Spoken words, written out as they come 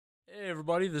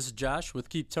Everybody, this is Josh with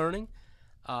Keep Turning.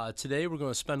 Today we're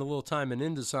going to spend a little time in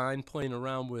InDesign playing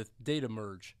around with data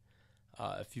merge.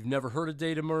 If you've never heard of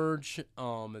data merge,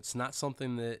 it's not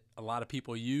something that a lot of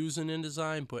people use in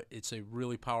InDesign, but it's a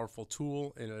really powerful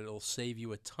tool and it'll save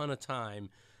you a ton of time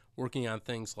working on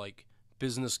things like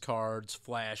business cards,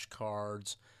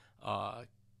 flashcards,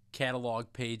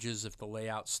 catalog pages if the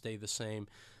layouts stay the same.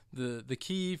 The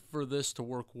key for this to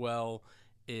work well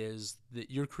is that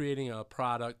you're creating a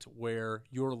product where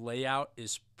your layout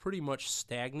is pretty much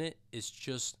stagnant. It's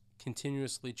just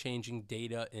continuously changing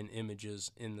data and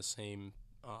images in the same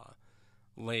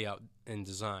layout and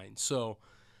design. So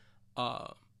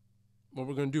what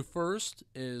we're going to do first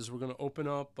is we're going to open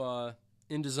up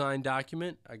InDesign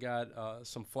document. I got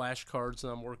some flashcards that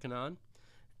I'm working on.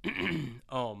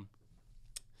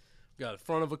 Got the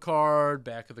front of a card,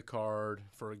 back of the card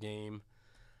for a game.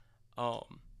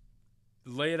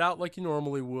 Lay it out like you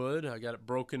normally would. I got it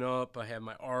broken up. I have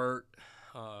my art,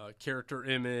 character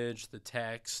image, the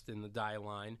text, and the die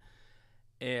line.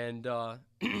 And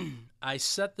I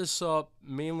set this up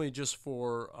mainly just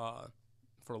for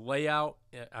layout.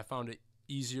 I found it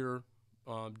easier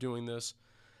doing this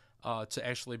to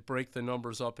actually break the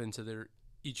numbers up into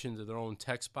each into their own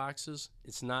text boxes.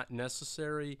 It's not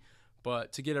necessary,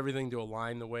 but to get everything to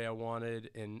align the way I wanted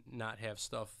and not have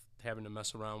stuff having to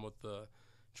mess around with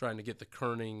trying to get the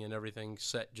kerning and everything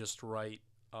set just right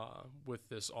with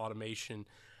this automation,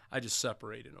 I just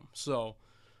separated them. So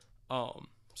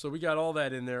we got all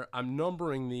that in there. I'm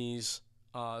numbering these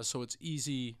so it's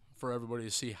easy for everybody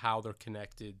to see how they're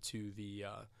connected to the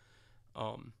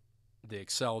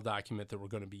Excel document that we're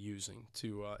going to be using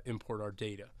to import our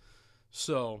data.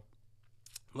 So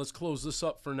let's close this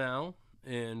up for now,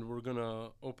 and we're going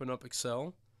to open up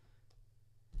Excel.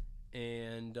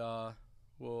 And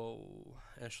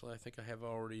actually I think I have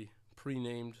already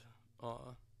pre-named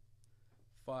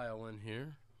file in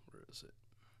here. Where is it?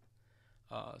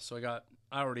 So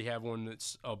I already have one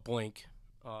that's a blank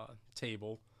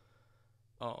table.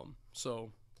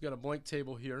 So we got a blank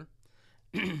table here.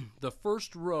 The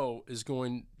first row is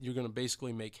you're going to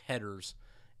basically make headers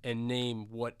and name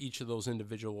what each of those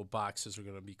individual boxes are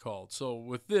going to be called. So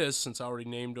with this, since I already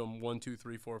named them 1, 2,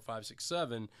 3, 4, 5, 6,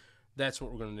 7, that's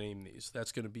what we're going to name these.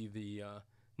 That's going to be the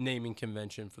naming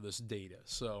convention for this data.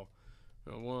 So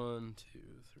 1, 2,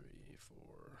 3,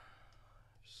 4,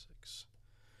 6,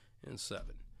 and 7.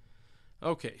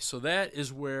 Okay, so that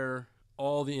is where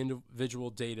all the individual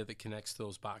data that connects to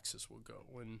those boxes will go.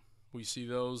 When we see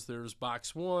those, there's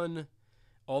box 1.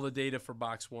 All the data for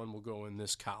box 1 will go in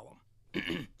this column.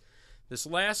 This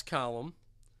last column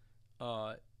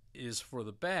is for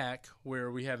the back,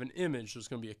 where we have an image. There's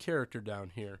going to be a character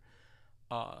down here.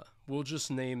 We'll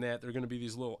just name that. They're going to be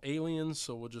these little aliens,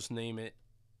 so we'll just name it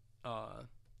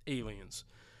aliens.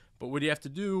 But what you have to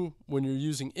do when you're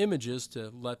using images to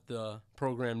let the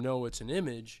program know it's an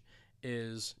image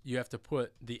is you have to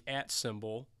put the @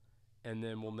 symbol, and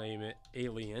then we'll name it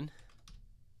alien.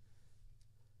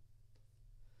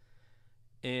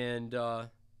 And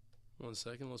one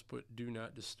second, let's put do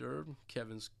not disturb.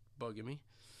 Kevin's bugging me.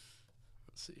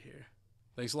 Let's see here.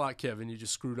 Thanks a lot, Kevin. You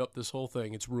just screwed up this whole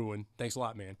thing. It's ruined. Thanks a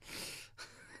lot, man.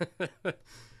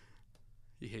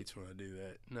 He hates when I do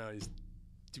that. No, he's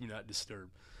do not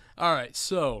disturb. All right,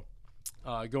 so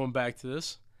going back to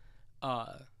this.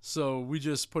 So we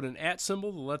just put an @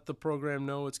 symbol to let the program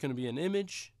know it's going to be an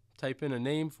image. Type in a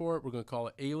name for it. We're going to call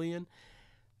it alien.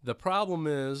 The problem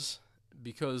is,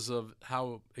 because of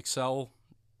how Excel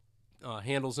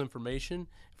handles information,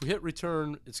 if we hit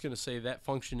return, it's going to say that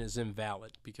function is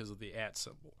invalid because of the @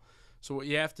 symbol. So what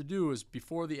you have to do is,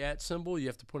 before the @ symbol, you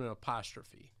have to put an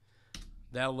apostrophe.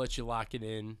 That'll let you lock it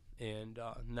in, and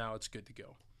now it's good to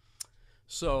go.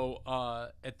 So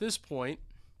at this point,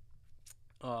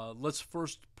 let's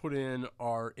first put in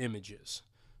our images.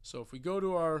 So if we go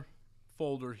to our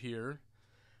folder here,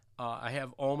 I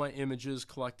have all my images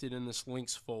collected in this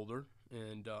links folder.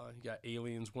 And you got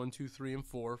aliens 1, 2, 3, and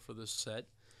 4 for this set.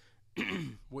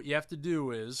 What you have to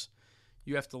do is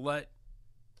you have to let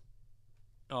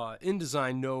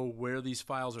InDesign know where these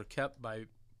files are kept by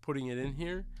putting it in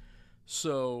here.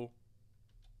 So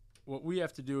what we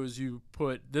have to do is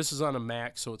this is on a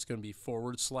Mac, so it's going to be /.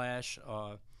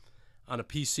 On a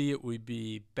PC, it would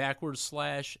be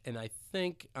 /, and I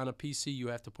think on a PC you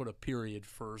have to put a period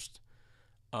first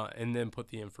and then put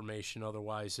the information.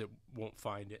 Otherwise, it won't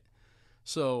find it.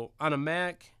 So on a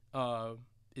Mac,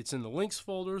 it's in the links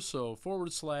folder, so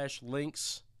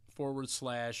 /links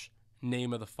 /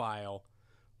 name of the file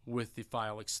with the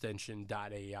file extension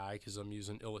 .ai, because I'm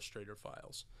using Illustrator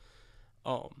files.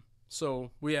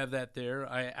 So we have that there.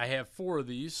 I have 4 of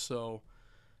these, so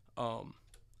I'm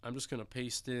just going to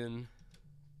paste in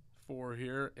 4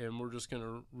 here, and we're just going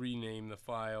to rename the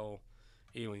file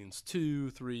aliens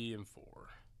 2, 3, and 4.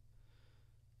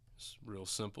 It's real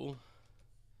simple.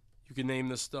 You can name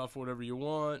this stuff whatever you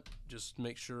want. Just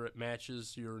make sure it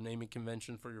matches your naming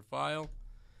convention for your file.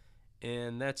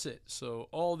 And that's it. So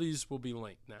all these will be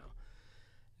linked now.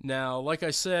 Now, like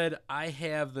I said, I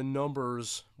have the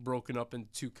numbers broken up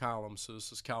into 2 columns. So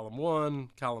this is column 1,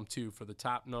 column 2 for the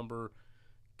top number,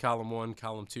 column 1,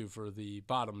 column 2 for the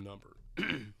bottom number.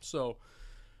 So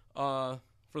for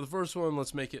the first one,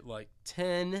 let's make it like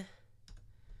 10.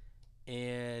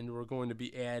 And we're going to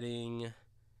be adding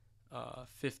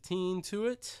 15 to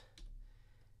it.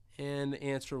 And the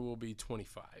answer will be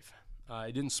 25.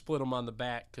 I didn't split them on the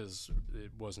back because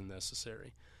it wasn't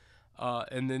necessary.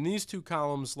 And then these 2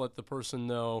 columns let the person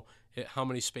know how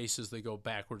many spaces they go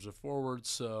backwards or forwards.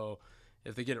 So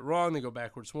if they get it wrong, they go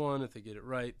backwards 1. If they get it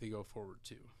right, they go forward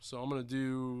 2. So I'm going to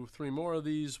do 3 more of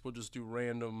these. We'll just do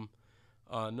random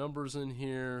numbers in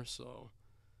here. So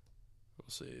we'll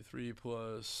say 3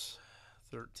 plus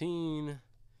 13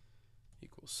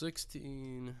 equals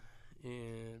 16.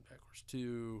 And backwards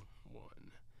 2, 1.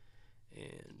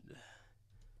 And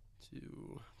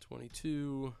 2,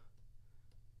 22.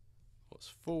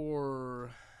 Plus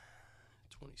 4,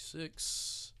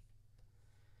 26,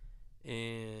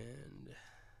 and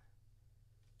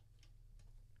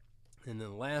then the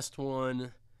last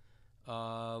one,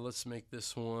 let's make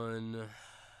this one,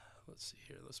 let's see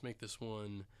here, let's make this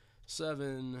one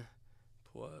 7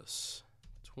 plus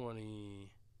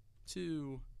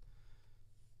 22,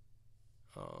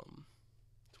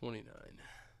 29.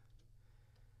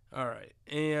 All right,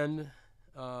 and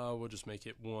we'll just make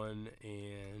it 1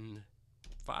 and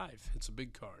 5. It's a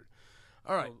big card.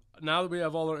 All right, now that we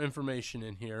have all our information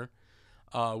in here,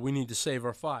 we need to save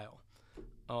our file.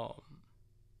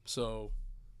 So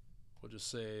we'll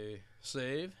just say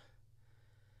save.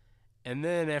 And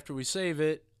then after we save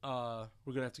it, we're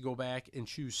going to have to go back and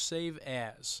choose save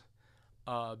as,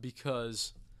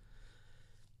 because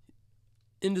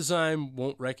InDesign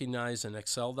won't recognize an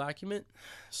Excel document.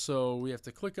 So we have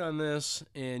to click on this,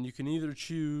 and you can either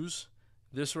choose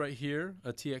this right here,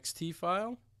 a TXT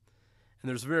file, and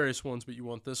there's various ones, but you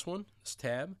want this one, this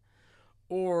tab,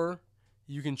 or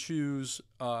you can choose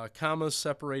comma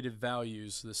separated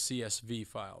values, the CSV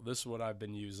file. This is what I've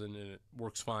been using, and it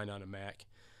works fine on a Mac.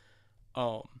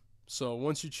 So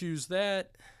once you choose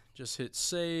that, just hit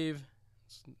save.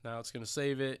 Now it's going to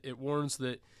save it. It warns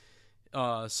that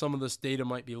some of this data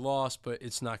might be lost, but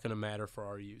it's not going to matter for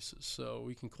our uses. So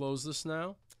we can close this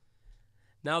now.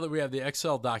 Now that we have the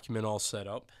Excel document all set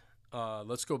up,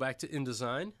 let's go back to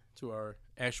InDesign, to our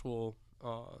actual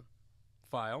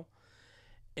file,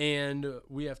 and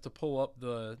we have to pull up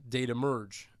the data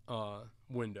merge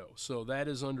window. So that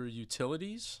is under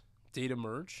Utilities, Data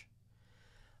Merge.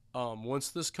 Once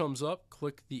this comes up,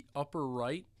 click the upper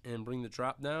right and bring the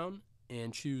drop down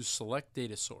and choose Select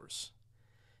Data Source.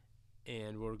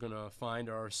 And we're going to find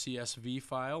our CSV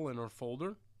file in our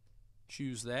folder.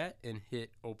 Choose that and hit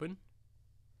Open.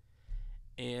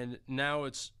 And now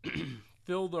it's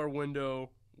filled our window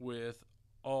with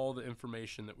all the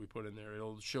information that we put in there.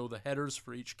 It'll show the headers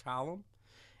for each column,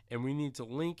 and we need to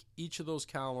link each of those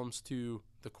columns to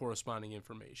the corresponding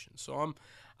information. So I'm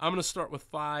going to start with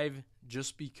 5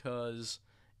 just because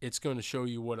it's going to show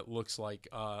you what it looks like.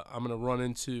 I'm going to run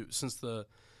into, since the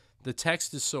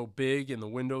text is so big and the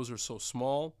windows are so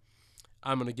small,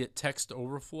 I'm going to get text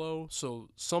overflow. So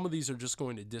some of these are just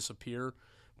going to disappear,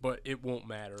 but it won't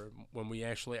matter. When we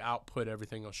actually output,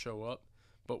 everything will show up.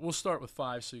 But we'll start with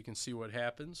 5 so you can see what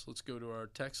happens. Let's go to our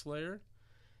text layer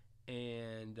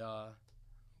and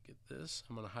get this.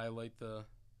 I'm going to highlight the,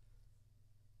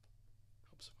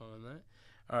 oops, found that.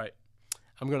 All right,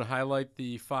 I'm going to highlight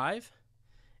the 5,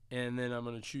 and then I'm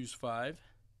going to choose 5.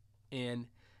 And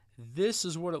this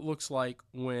is what it looks like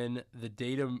when the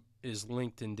data is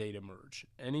linked in Data Merge.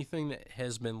 Anything that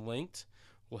has been linked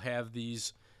will have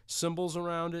these symbols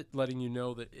around it letting you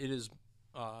know that it is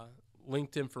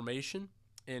linked information,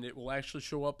 and it will actually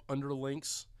show up under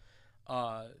links.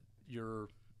 You're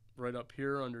right up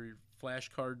here under your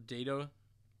flashcard data.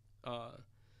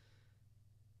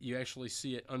 You actually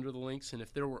see it under the links, and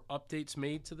if there were updates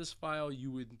made to this file,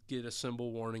 you would get a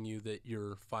symbol warning you that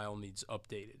your file needs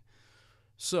updated.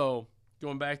 So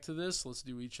going back to this, let's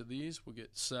do each of these. We'll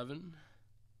get 7,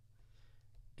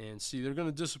 and see, they're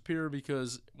going to disappear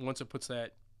because once it puts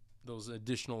those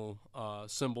additional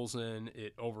symbols in,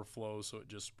 it overflows, so it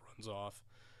just runs off.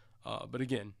 But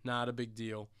again, not a big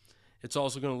deal. It's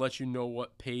also going to let you know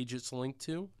what page it's linked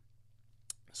to.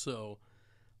 So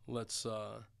let's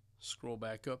scroll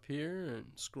back up here and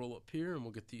scroll up here, and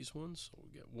we'll get these ones. So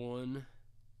we'll get 1,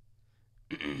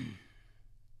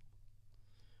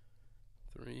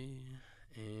 3,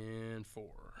 and 4.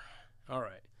 All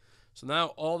right. So now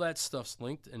all that stuff's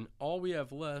linked, and all we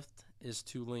have left is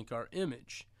to link our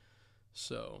image.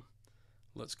 So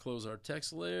let's close our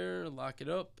text layer, lock it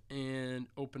up, and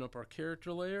open up our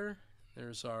character layer.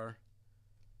 There's our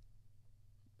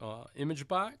image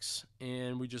box,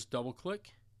 and we just double click,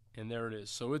 and there it is.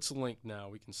 So it's linked now.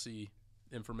 We can see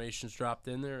information's dropped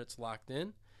in there. It's locked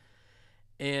in.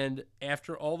 And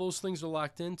after all those things are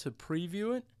locked in, to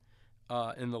preview it,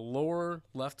 in the lower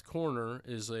left corner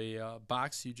is a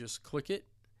box. You just click it,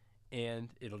 and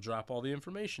it'll drop all the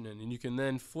information in. And you can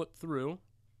then flip through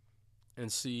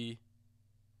and see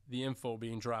the info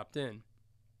being dropped in.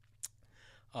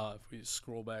 If we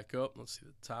scroll back up, let's see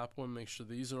the top one, make sure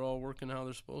these are all working how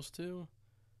they're supposed to.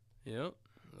 Yep,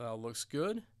 that looks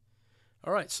good.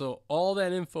 All right, so all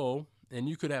that info, and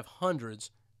you could have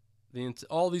hundreds.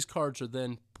 All these cards are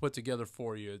then put together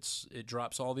for you. It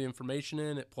drops all the information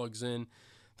in, it plugs in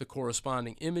the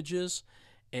corresponding images,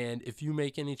 and if you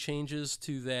make any changes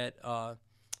to that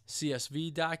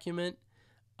CSV document,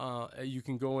 you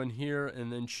can go in here and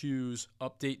then choose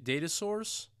Update Data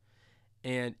Source,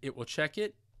 and it will check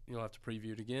it. You'll have to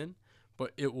preview it again,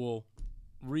 but it will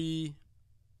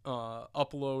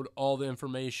upload all the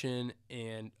information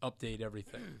and update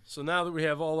everything. So now that we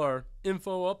have all our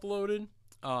info uploaded,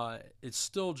 it's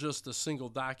still just a single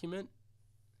document.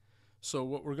 So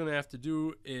what we're going to have to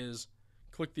do is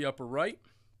click the upper right,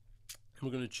 and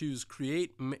we're going to choose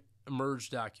Create Merge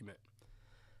Document.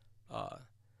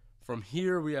 From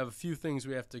here, we have a few things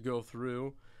we have to go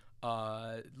through.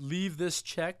 Leave this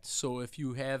checked, so if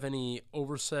you have any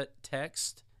overset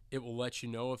text, it will let you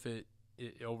know if it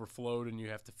overflowed and you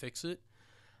have to fix it.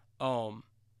 It'll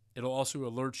also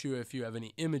alert you if you have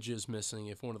any images missing,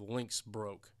 if one of the links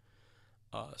broke.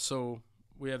 So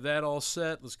we have that all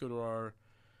set. Let's go to our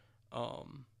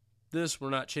we're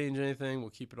not changing anything. We'll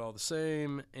keep it all the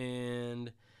same.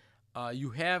 And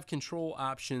you have control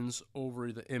options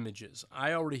over the images.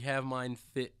 I already have mine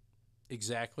fit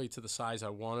exactly to the size I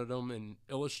wanted them in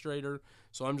Illustrator,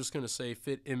 so I'm just going to say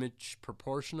fit image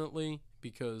proportionately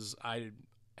because I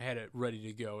had it ready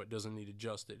to go. It doesn't need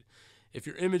adjusted. If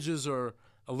your images are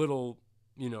a little,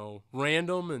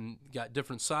 random and got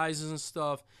different sizes and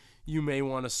stuff, you may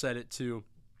want to set it to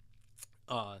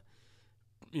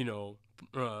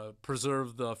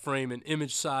preserve the frame and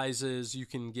image sizes. You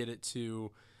can get it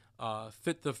to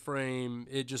fit the frame.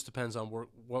 It just depends on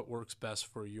what works best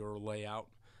for your layout.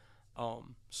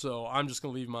 So I'm just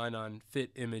going to leave mine on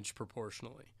fit image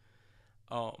proportionally.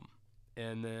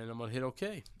 And then I'm going to hit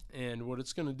OK. And what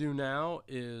it's going to do now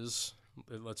is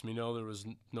it lets me know there was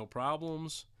no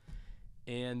problems.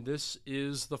 And this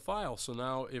is the file. So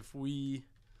now if we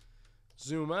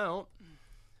zoom out,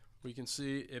 we can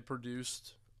see it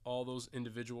produced all those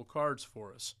individual cards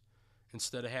for us.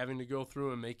 Instead of having to go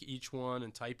through and make each one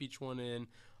and type each one in,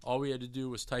 all we had to do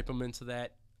was type them into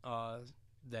that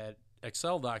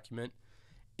Excel document,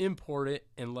 import it,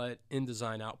 and let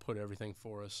Indesign output everything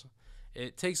for us.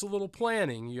 It takes a little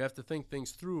planning. You have to think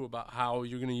things through about how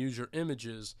you're going to use your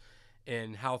images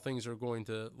and how things are going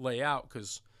to lay out,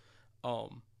 because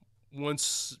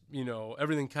once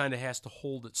everything kind of has to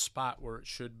hold its spot where it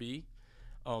should be,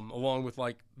 along with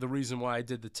like the reason why I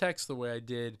did the text the way I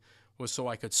did was so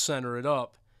I could center it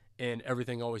up and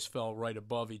everything always fell right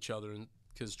above each other,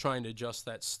 because trying to adjust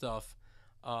that stuff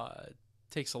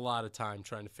takes a lot of time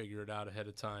trying to figure it out ahead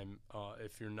of time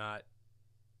if you're not,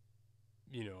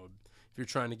 if you're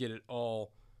trying to get it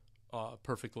all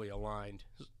perfectly aligned,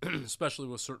 especially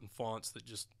with certain fonts that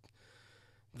just,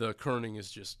 the kerning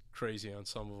is just crazy on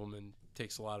some of them and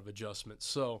takes a lot of adjustments.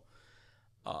 So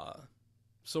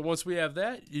once we have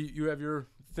that, you have your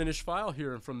finished file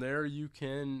here, and from there you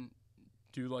can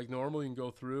do like normal. You can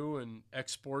go through and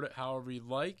export it however you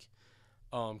like,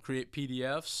 create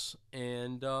PDFs,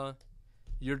 and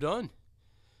you're done.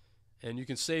 And you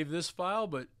can save this file,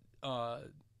 but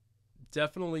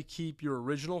definitely keep your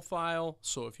original file.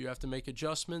 So if you have to make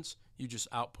adjustments, you just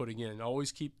output again.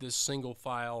 Always keep this single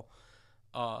file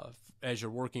as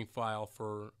your working file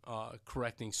for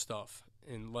correcting stuff,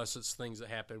 unless it's things that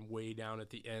happen way down at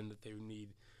the end that they need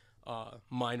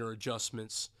minor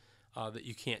adjustments that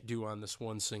you can't do on this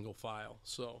one single file.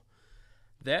 So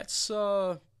that's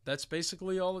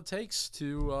basically all it takes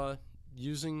to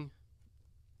using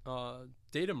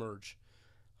data merge.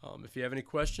 If you have any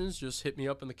questions, just hit me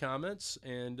up in the comments,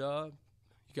 and you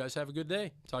guys have a good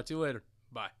day. Talk to you later.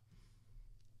 Bye.